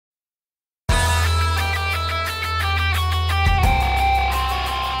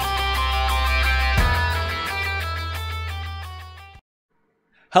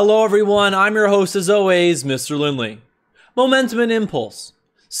Hello everyone, I'm your host as always, Mr. Lindley. Momentum and impulse.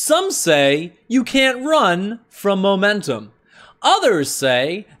 Some say you can't run from momentum. Others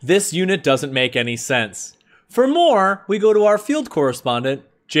say this unit doesn't make any sense. For more, we go to our field correspondent,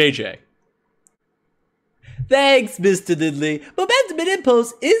 JJ. Thanks, Mr. Lindley. Momentum and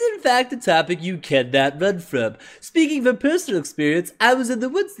impulse is in fact a topic you cannot run from. Speaking from personal experience, I was in the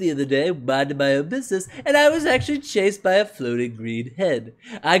woods the other day, minding my own business, and I was actually chased by a floating green head.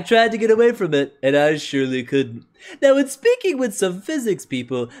 I tried to get away from it, and I surely couldn't. Now, in speaking with some physics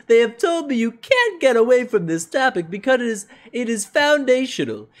people, they have told me you can't get away from this topic because it is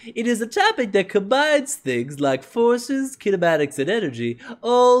foundational. It is a topic that combines things like forces, kinematics, and energy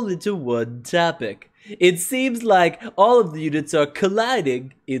all into one topic. It seems like all of the units are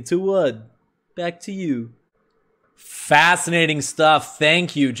colliding into one. Back to you. Fascinating stuff.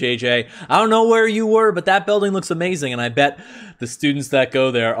 Thank you, JJ. I don't know where you were, but that building looks amazing, and I bet the students that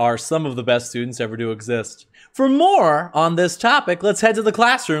go there are some of the best students ever to exist. For more on this topic, let's head to the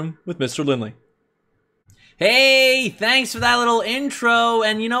classroom with Mr. Lindley. Hey, thanks for that little intro,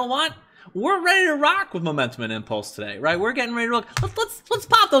 and you know what? We're ready to rock with momentum and impulse today, right? We're getting ready to rock. Let's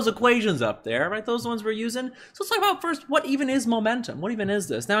pop those equations up there, right? Those are the ones we're using. So let's talk about first, what even is momentum? What even is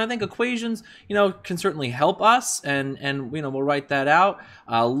this? Now, I think equations, can certainly help us, and we'll write that out.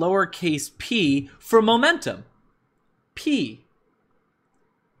 Lowercase p for momentum. P.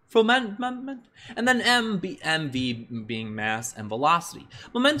 For momentum. And then mv being mass and velocity.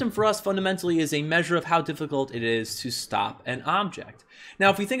 Momentum for us fundamentally is a measure of how difficult it is to stop an object. Now,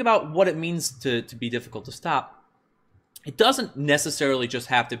 if we think about what it means to be difficult to stop, it doesn't necessarily just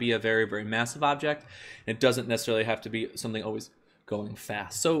have to be a very, very massive object. It doesn't necessarily have to be something always going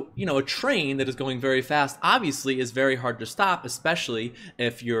fast. So, a train that is going very fast obviously is very hard to stop, especially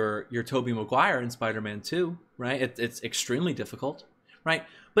if you're Tobey Maguire in Spider-Man 2, right? It's extremely difficult, right?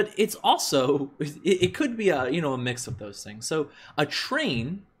 But it's also, it could be a mix of those things. So a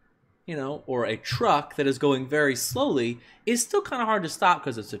train, or a truck that is going very slowly is still kind of hard to stop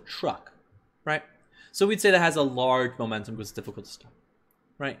because it's a truck, right? So we'd say that has a large momentum because it's difficult to stop,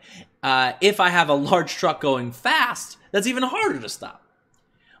 right? If I have a large truck going fast, that's even harder to stop.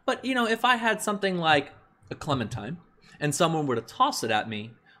 But, if I had something like a clementine and someone were to toss it at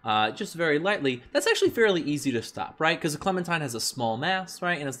me, just very lightly, that's actually fairly easy to stop, right? Because a clementine has a small mass,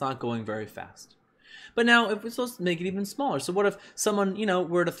 right? And it's not going very fast. But now, if we're supposed to make it even smaller, so what if someone,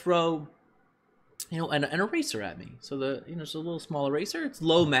 were to throw, an eraser at me? So it's a little small eraser, it's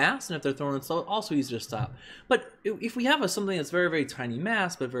low mass, and if they're throwing it slow, also easy to stop. But if we have something that's very, very tiny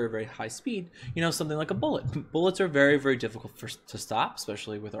mass, but very, very high speed, something like a bullet. Bullets are very, very difficult to stop,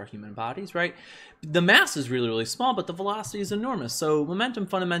 especially with our human bodies, right? The mass is really, really small, but the velocity is enormous. So momentum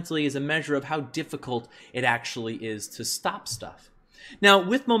fundamentally is a measure of how difficult it actually is to stop stuff. Now,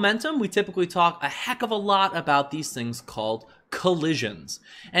 with momentum, we typically talk a heck of a lot about these things called collisions.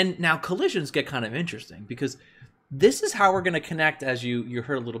 And now collisions get kind of interesting because this is how we're going to connect, as you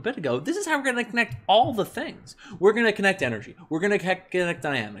heard a little bit ago, this is how we're going to connect all the things. We're going to connect energy. We're going to connect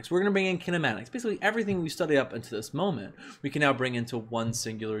dynamics. We're going to bring in kinematics. Basically, everything we studied up until this moment, we can now bring into one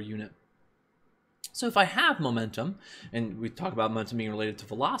singular unit. So if I have momentum, and we talk about momentum being related to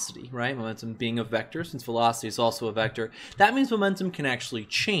velocity, right? Momentum being a vector, since velocity is also a vector, that means momentum can actually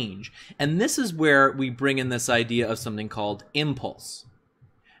change. And this is where we bring in this idea of something called impulse.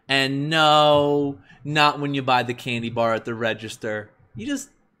 And no, not when you buy the candy bar at the register. You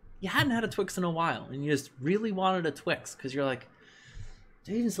hadn't had a Twix in a while, and you just really wanted a Twix, because you're like,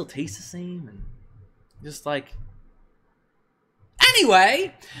 do they even still taste the same? And just like...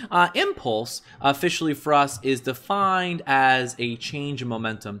 Anyway, impulse officially for us is defined as a change in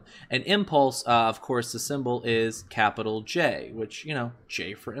momentum. And impulse, of course, the symbol is capital J, which,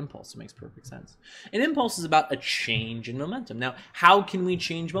 J for impulse. It makes perfect sense. And impulse is about a change in momentum. Now, how can we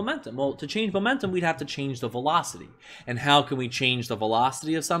change momentum? Well, to change momentum, we'd have to change the velocity. And how can we change the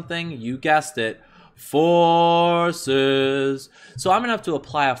velocity of something? You guessed it. Forces. So I'm going to have to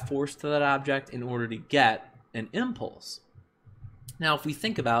apply a force to that object in order to get an impulse. Now, if we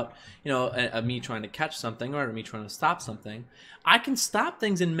think about, me trying to catch something or me trying to stop something, I can stop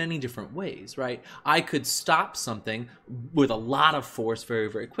things in many different ways, right? I could stop something with a lot of force very,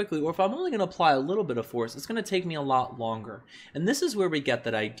 very quickly, or if I'm only going to apply a little bit of force, it's going to take me a lot longer. And this is where we get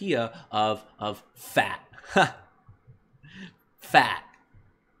that idea of fat. Fat.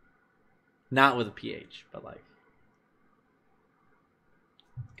 Not with a PH, but like...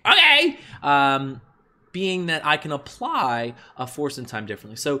 Okay! Being that I can apply a force and time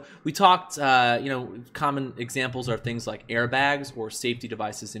differently. So we talked, common examples are things like airbags or safety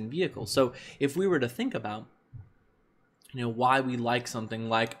devices in vehicles. So if we were to think about why we like something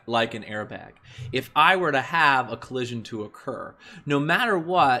like an airbag. If I were to have a collision to occur, no matter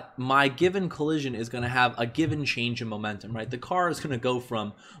what, my given collision is going to have a given change in momentum, right? The car is going to go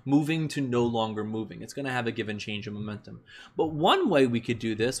from moving to no longer moving. It's going to have a given change in momentum. But one way we could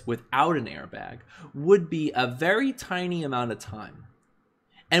do this without an airbag would be a very tiny amount of time.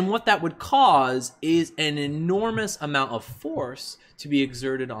 And what that would cause is an enormous amount of force to be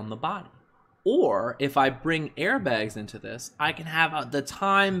exerted on the body. Or if I bring airbags into this, I can have the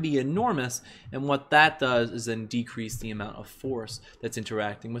time be enormous, and what that does is then decrease the amount of force that's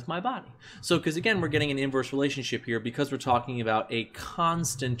interacting with my body. So, because again, we're getting an inverse relationship here because we're talking about a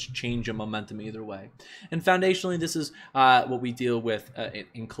constant change of momentum either way. And foundationally, this is what we deal with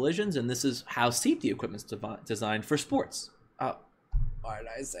in collisions, and this is how safety equipment's designed for sports. Why did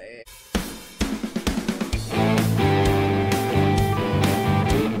I say it?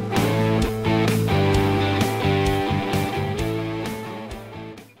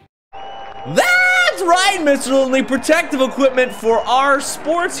 That's right, Mr. Lindley. Protective equipment for our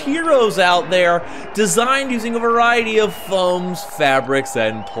sports heroes out there, designed using a variety of foams, fabrics,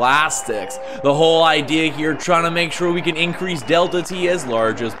 and plastics. The whole idea here, trying to make sure we can increase delta T as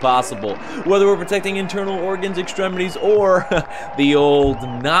large as possible. Whether we're protecting internal organs, extremities, or the old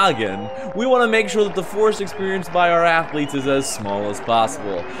noggin, we want to make sure that the force experienced by our athletes is as small as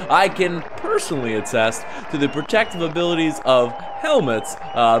possible. I can personally attest to the protective abilities of helmets.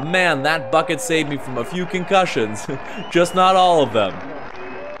 Man, that bucket saved me from a few concussions. Just not all of them.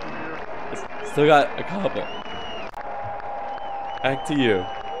 Still got a couple. Back to you.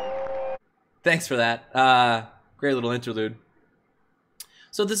 Thanks for that. Great little interlude.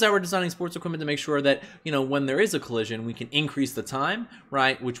 So this is how we're designing sports equipment to make sure that, when there is a collision, we can increase the time,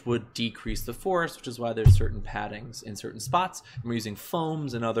 right, which would decrease the force, which is why there's certain paddings in certain spots. And we're using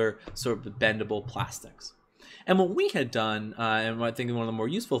foams and other sort of bendable plastics. And what we had done, and I think one of the more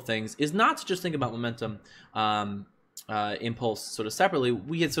useful things, is not to just think about momentum impulse sort of separately.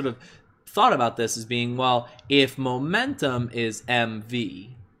 We had sort of thought about this as being, well, if momentum is mv,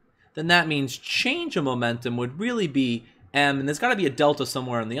 then that means change of momentum would really be m, and there's got to be a delta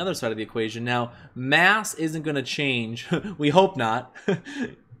somewhere on the other side of the equation. Now, mass isn't going to change. We hope not.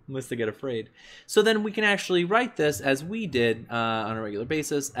 Unless they get afraid. So then we can actually write this, as we did on a regular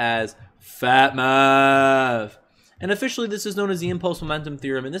basis, as fat math. And officially this is known as the impulse momentum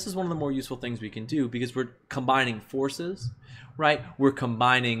theorem, and this is one of the more useful things we can do because we're combining forces, right? We're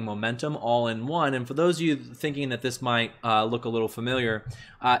combining momentum all in one. And for those of you thinking that this might look a little familiar,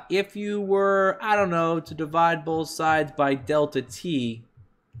 if you were, I don't know, to divide both sides by delta t,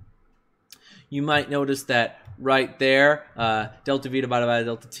 you might notice that right there, delta v divided by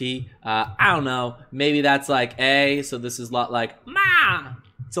delta t, I don't know, maybe that's like a, so this is a lot like ma.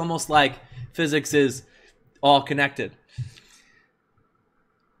 It's almost like physics is all connected.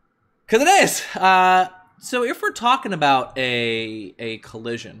 Because it is. So if we're talking about a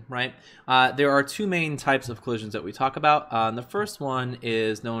collision, right, there are two main types of collisions that we talk about. The first one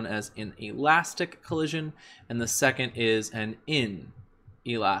is known as an elastic collision, and the second is an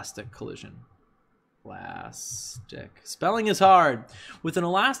inelastic collision. Elastic. Spelling is hard. With an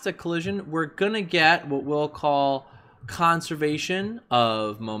elastic collision, we're going to get what we'll call conservation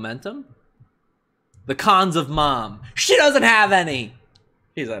of momentum. The cons of mom. She doesn't have any.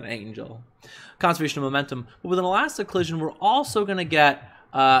 She's an angel. Conservation of momentum. But with an elastic collision, we're also going to get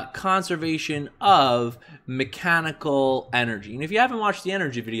conservation of mechanical energy. And if you haven't watched the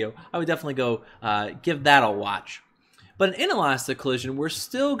energy video, I would definitely go give that a watch. But an inelastic collision, we're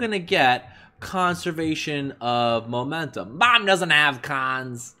still going to get conservation of momentum. Mom doesn't have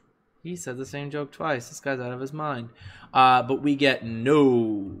cons. He said the same joke twice. This guy's out of his mind. But we get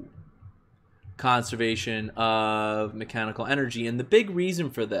no conservation of mechanical energy. And the big reason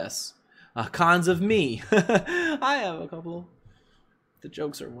for this, cons of me. I have a couple. The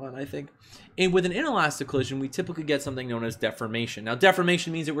jokes are one, I think. And with an inelastic collision, we typically get something known as deformation. Now,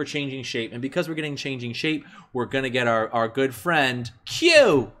 deformation means that we're changing shape. And because we're getting changing shape, we're going to get our good friend,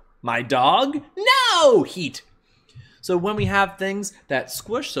 Q. My dog? No! Heat. So when we have things that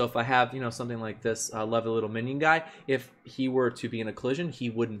squish, so if I have, something like this lovely little minion guy, if he were to be in a collision,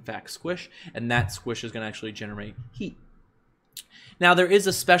 he would in fact squish, and that squish is going to actually generate heat. Now, there is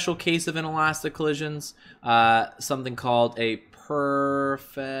a special case of inelastic collisions, something called a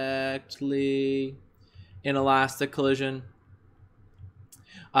perfectly inelastic collision.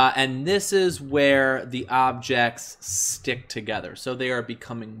 And this is where the objects stick together. So they are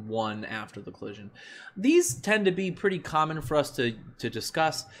becoming one after the collision. These tend to be pretty common for us to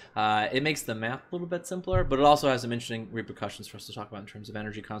discuss. It makes the math a little bit simpler, but it also has some interesting repercussions for us to talk about in terms of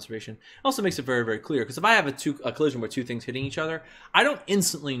energy conservation. It also makes it very, very clear, because if I have a collision where two things hitting each other, I don't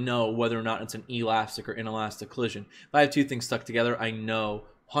instantly know whether or not it's an elastic or inelastic collision. If I have two things stuck together, I know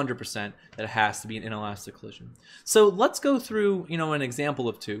 100% that it has to be an inelastic collision. So let's go through, an example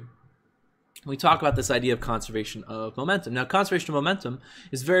of two. We talk about this idea of conservation of momentum. Now, conservation of momentum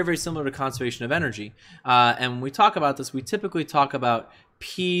is very, very similar to conservation of energy. And when we talk about this, we typically talk about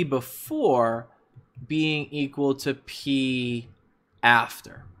P before being equal to P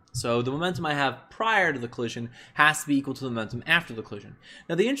after. So the momentum I have prior to the collision has to be equal to the momentum after the collision.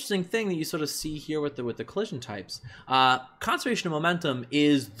 Now, the interesting thing that you sort of see here with the collision types, conservation of momentum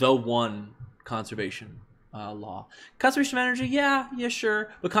is the one conservation law. Conservation of energy, yeah,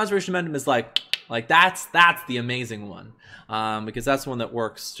 sure. But conservation of momentum is like that's the amazing one, because that's the one that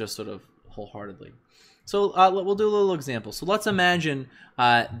works just sort of wholeheartedly. So we'll do a little example. So let's imagine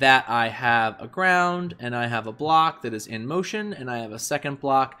that I have a ground and I have a block that is in motion, and I have a second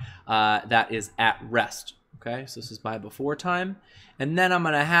block that is at rest. Okay, so this is my before time, and then I'm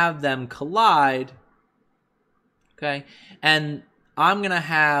going to have them collide. Okay, and I'm going to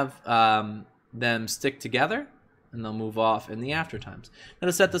have them stick together, and they'll move off in the after times. Now,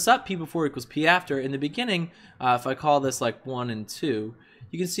 to set this up, P before equals P after. In the beginning, if I call this like 1 and 2,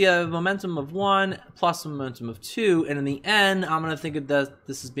 you can see a momentum of 1 plus a momentum of 2, and in the end, I'm going to think of this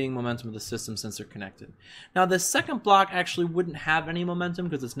as being momentum of the system since they're connected. Now, this second block actually wouldn't have any momentum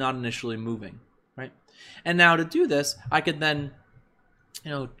because it's not initially moving, right? And now to do this, I could then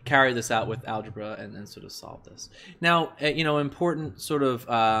carry this out with algebra and sort of solve this. Now, important sort of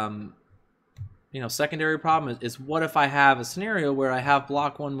secondary problem is what if I have a scenario where I have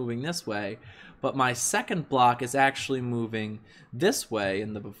block 1 moving this way, but my second block is actually moving this way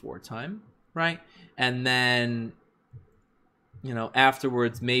in the before time, right? And then,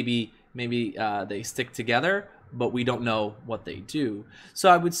 afterwards, maybe they stick together, but we don't know what they do.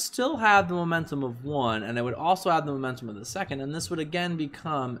 So I would still have the momentum of 1, and I would also have the momentum of the second, and this would again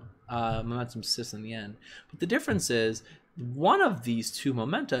become momentum cis in the end. But the difference is, one of these two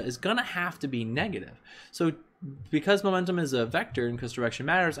momenta is going to have to be negative. So because momentum is a vector and because direction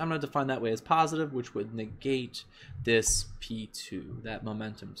matters, I'm going to define that way as positive, which would negate this P2, that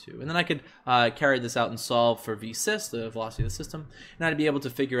momentum 2. And then I could carry this out and solve for V cis, the velocity of the system, and I'd be able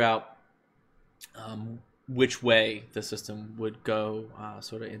to figure out which way the system would go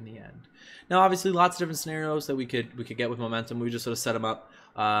sort of in the end. Now, obviously, lots of different scenarios that we could get with momentum. We just sort of set them up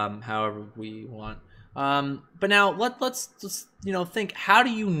however we want. But now let's just think, how do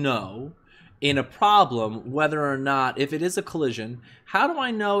you know in a problem whether or not, if it is a collision, how do I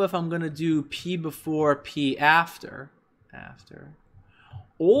know if I'm going to do P before P after,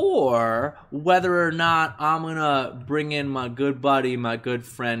 or whether or not I'm going to bring in my good buddy, my good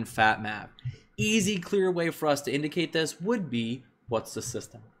friend FatMav? Easy, clear way for us to indicate this would be, what's the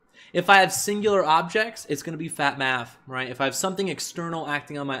system? If I have singular objects, it's going to be FatMav, right? If I have something external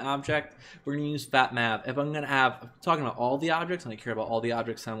acting on my object, we're going to use FatMav. If I'm talking about all the objects, and I care about all the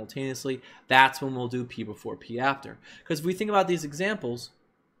objects simultaneously, that's when we'll do P before P after. Because if we think about these examples,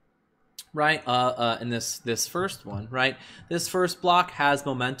 right, in this first one, right, this first block has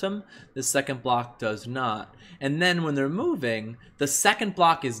momentum, this second block does not. And then when they're moving, the second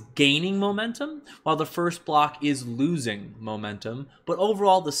block is gaining momentum while the first block is losing momentum, but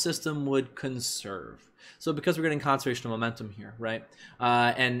overall the system would conserve. So because we're getting conservation of momentum here, right,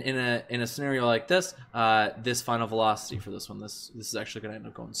 and in a scenario like this, this final velocity for this one, this is actually going to end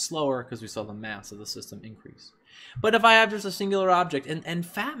up going slower because we saw the mass of the system increase. But if I have just a singular object, and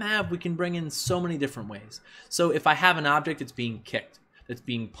FatMav we can bring in so many different ways. So if I have an object that's being kicked, that's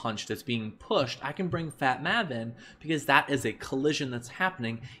being punched, that's being pushed, I can bring FatMav in because that is a collision that's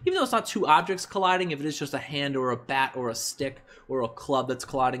happening. Even though it's not two objects colliding, if it is just a hand or a bat or a stick or a club that's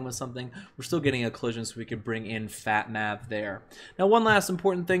colliding with something, we're still getting a collision, so we can bring in FatMav there. Now, one last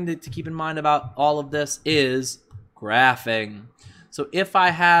important thing to keep in mind about all of this is graphing. So if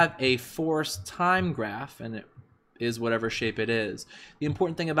I have a force time graph, and it is whatever shape it is, the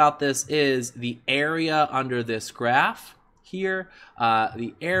important thing about this is the area under this graph here,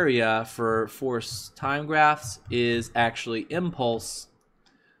 the area for force time graphs is actually impulse.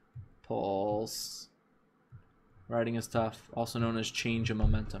 Writing is tough, also known as change in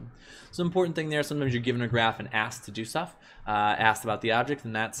momentum. So important thing there, sometimes you're given a graph and asked to do stuff, asked about the object,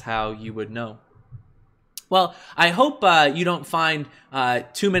 and that's how you would know. Well, I hope you don't find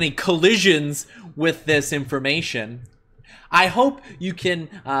too many collisions with this information. I hope you can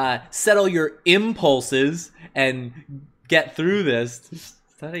settle your impulses and get through this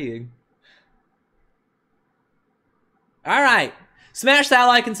studying. All right. Smash that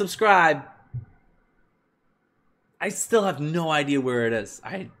like and subscribe. I still have no idea where it is.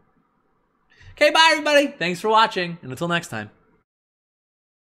 Okay, bye everybody. Thanks for watching, and until next time.